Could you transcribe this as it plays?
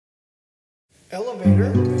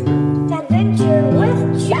Elevator. Adventure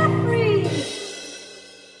with Jeffrey!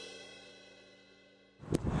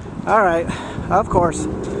 Alright, of course.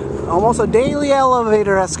 Almost a daily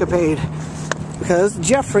elevator escapade. Because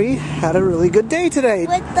Jeffrey had a really good day today.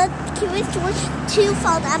 Can we switch to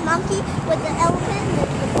follow that monkey with the elephant,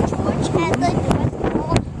 the George, and the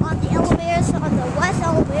West on the elevators, on the west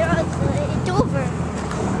elevator, it's Dover.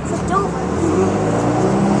 It's Dover.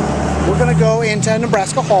 We're going to go into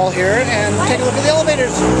Nebraska Hall here and take a look at the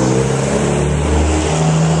elevators.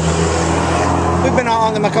 We've been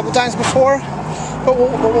on them a couple times before, but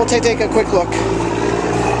we'll take a quick look.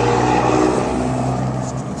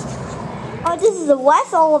 Oh, this is the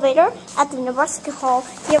west elevator at the Nebraska Hall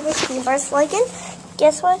here with Nebraska.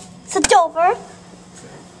 Guess what? It's a Dover.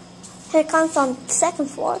 Here it comes on the second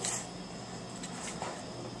floor.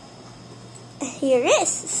 Here it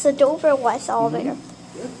is. It's the Dover West elevator.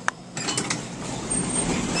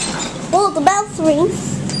 Well, the bell rings.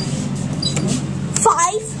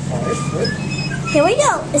 5. Here we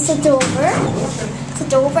go. It's a Dover. It's a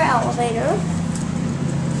Dover elevator.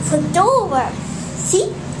 It's a Dover.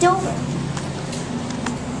 See? Dover.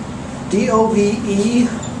 D-O-V-E-R.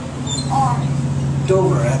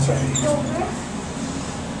 Dover, that's right. Dover.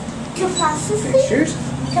 Capacity. Pictures?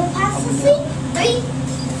 Capacity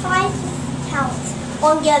 35 pounds.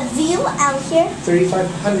 Want to get view out here?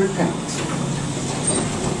 3,500 pounds.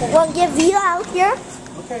 Want to get view out here?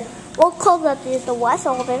 Okay. We'll close up the west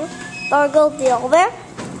elevator. Or go to the elevator.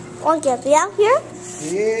 Want to get view out here?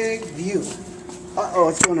 Big view. Uh-oh,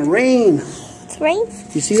 it's going to rain. It's rain.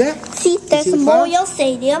 You see that? See, there's see the Memorial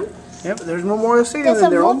Stadium. Yep, there's Memorial Stadium. There's a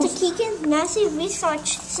They're almost Multi-Keegan Massive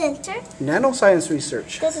Research Center. Nanoscience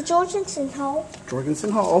Research. There's a Jorgensen Hall. Jorgensen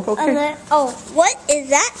Hall. Oh, okay. And then, oh, what is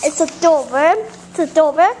that? It's a Dover. It's a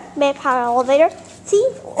Dover power elevator. See,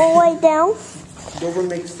 all the way down. Dover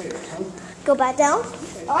makes stairs, huh? Go back down.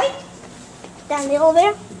 Okay. All right. Down the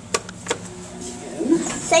elevator. And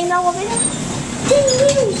Same elevator. Ding,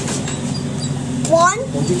 ding. 1.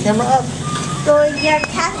 hold your camera up. Go to your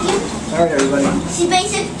captain. All right, everybody. See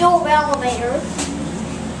basic Dover elevator.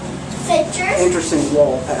 Features. Interesting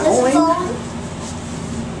wall There's a paneling. phone.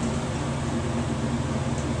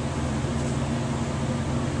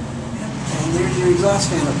 And there's your exhaust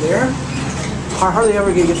fan up there. Hardly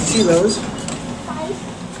ever get to see those.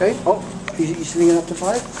 5. Okay. Oh, you sitting it up to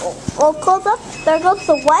 5? Oh. Well, close up. There goes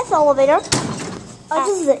the west elevator. Oh,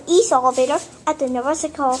 this is the east elevator at the Nebraska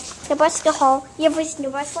Hall. Nebraska Hall. You ever seen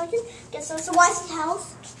Nebraska? Guess there's the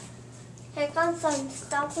Westinghouse. Here comes on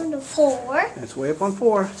stop on the 4. That's way up on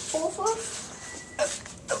 4. 4.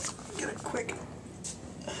 Get it quick.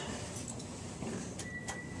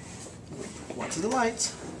 Watch the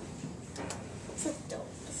lights. It's a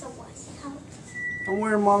Westinghouse. I'm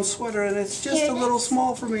wearing Mom's sweater and it's just Here a it little is.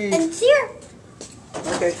 small for me. And it's here.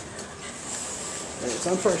 Okay. It's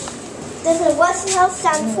on first. There's a Westinghouse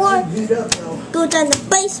down floor. Beat up though. Go down the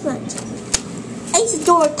basement. Exit the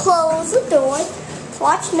door. Close the door.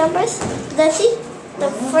 Watch numbers. Let's see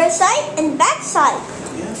the first side and back side.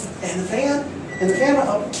 Yeah. And the fan. And the fan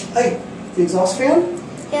up. Hey, the exhaust fan?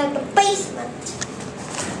 Yeah, the basement.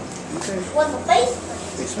 Okay. What's the basement?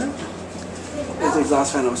 Basement? There's the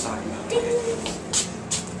exhaust fan I was talking about. Ding.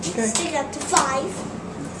 Okay. Stick up to 5.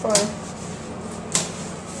 5.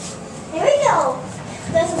 Here we go.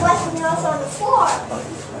 There's a Westinghouse on the floor.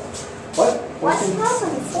 What? Westinghouse on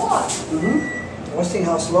the floor.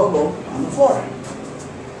 Westinghouse logo on the floor.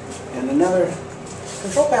 And another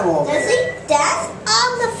control panel over Does there. he? That's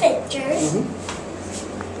on the pictures.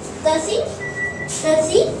 Does he? Does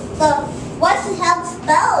he? The Westinghouse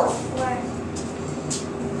bell.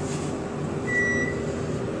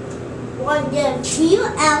 Want to get a view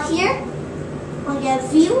out here? Want to get a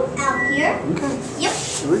view out here? Okay. Yep.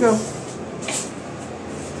 Here we go.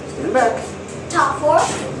 Stand back. Top 4.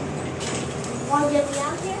 Want to get me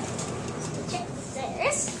out here? Check the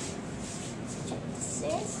stairs. Check the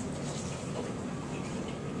stairs.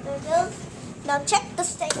 There it goes. Now check the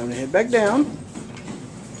stairs. Time to head back down.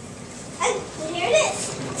 And here it is.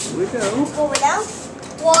 Here we go. Go down.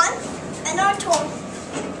 1 and our 2.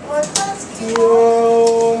 We're close to.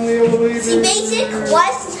 Whoa, on the elevator. See basic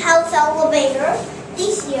Westinghouse elevator.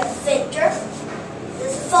 These here features.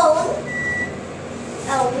 There's a phone.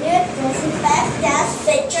 Elevator. There's a back. That's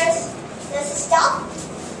features. There's a stop.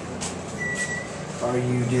 Are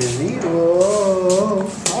you dizzy? Whoa.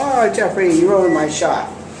 All right, Jeffrey, you ruined my shot.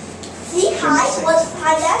 See high was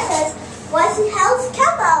high that says Westinghouse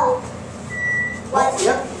Cowbell.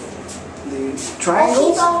 Yep. The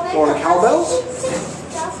triangles or cowbells.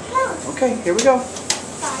 6,000 pounds. Okay, here we go.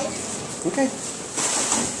 5. Okay.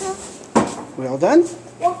 We all done?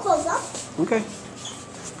 We'll close up. Okay.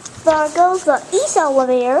 There goes the east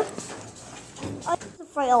elevator. The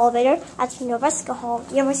freight elevator at the Nebraska Hall,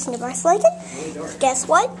 University of Nebraska. Guess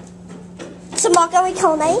what? It's a Montgomery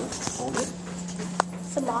County. Hold it.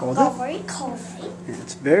 It's a Montgomery County. Yeah,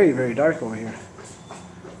 it's very, very dark over here.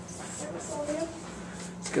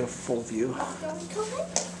 Let's get a full view. Montgomery County.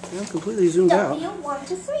 Yeah, completely zoomed out. W1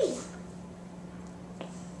 to 3.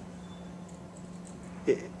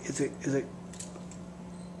 Is it?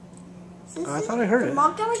 Oh, I thought I heard it.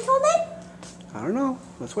 Montgomery County? I don't know.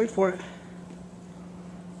 Let's wait for it.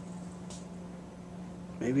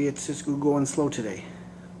 Maybe it's just going slow today.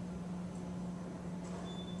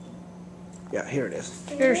 Yeah, here it is.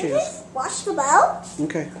 Here she is. Watch the bell.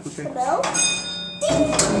 Okay. The bell.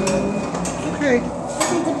 Ding. Okay.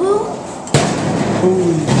 This is the boom.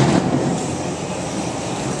 Boom.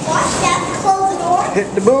 Watch that. Close the door. Hit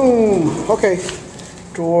the boom. Okay.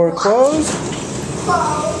 Door closed.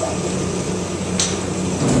 Close.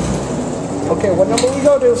 Okay, what number we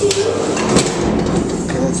go to? 2.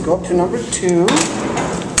 Okay, let's go up to number 2.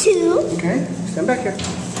 2. Okay, stand back here.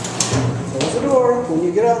 Close the door when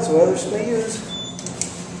you get out so others may use.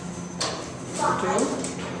 2.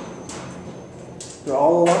 They're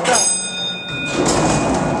all locked out.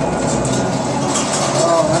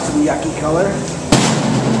 Oh, that's a yucky color.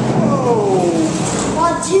 Whoa.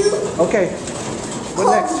 1, 2. Okay. What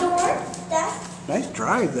Close next? the door. That's Nice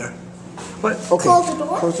drive there. What? Okay. Close the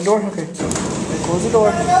door. Close the door? Okay. Okay, close the door.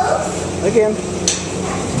 Again.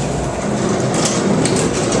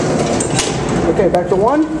 Okay, back to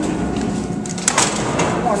 1.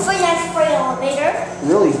 Nice freight elevator.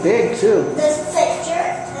 Really big too. There's a picture.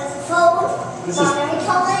 There's a phone. This is- Montgomery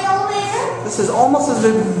County elevator. This is almost as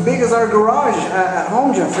big as our garage at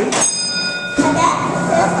home, Jeffrey. And that.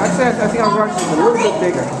 Actually, I think our garage is a little bit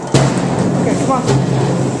bigger. Okay, come on. 2.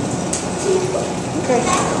 Okay.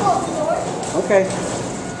 That's close the door. Okay.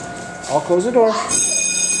 I'll close the door.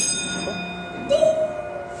 Ding.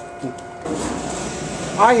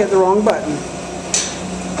 I hit the wrong button.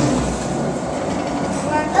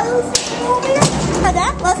 Where goes the elevator? For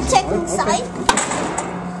that, let's check inside.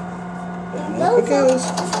 Up it goes.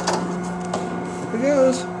 Up it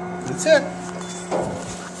goes. That's it.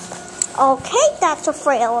 Okay, that's a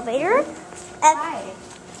freight elevator.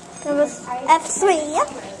 There was F3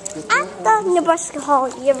 at the Nebraska Hall,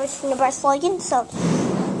 University of Nebraska. So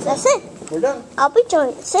that's it. We're done. I'll be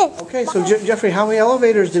joining. That's it. Okay, so Jeffrey, how many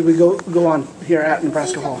elevators did we go on here at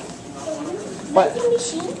Nebraska Hall? What? Vending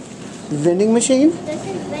machine. Vending machine? There's a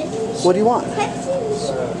vending machine. What do you want? Pepsi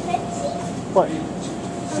machine. Pepsi. What?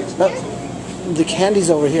 The candy's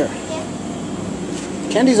over here.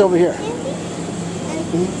 Candy's over here. Candy.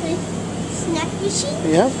 And snack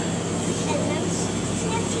machine. Yep. And that's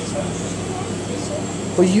snack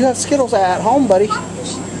machine. Well, you have Skittles at home, buddy.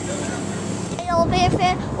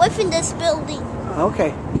 Elevator within this building. Okay.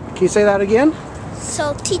 Can you say that again?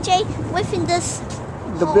 So TJ, within this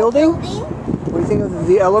The building? What do you think of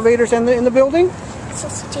the elevators in the building? So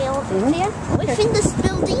TJ elevator within this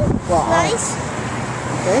building. Wow. Nice.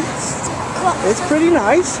 Okay. It's pretty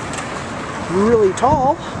nice. Really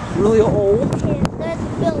tall. Really old. And there's a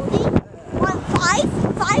building.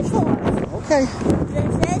 5 floors. Okay.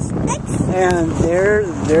 This is X. And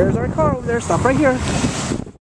there's our car over there. Stop right here.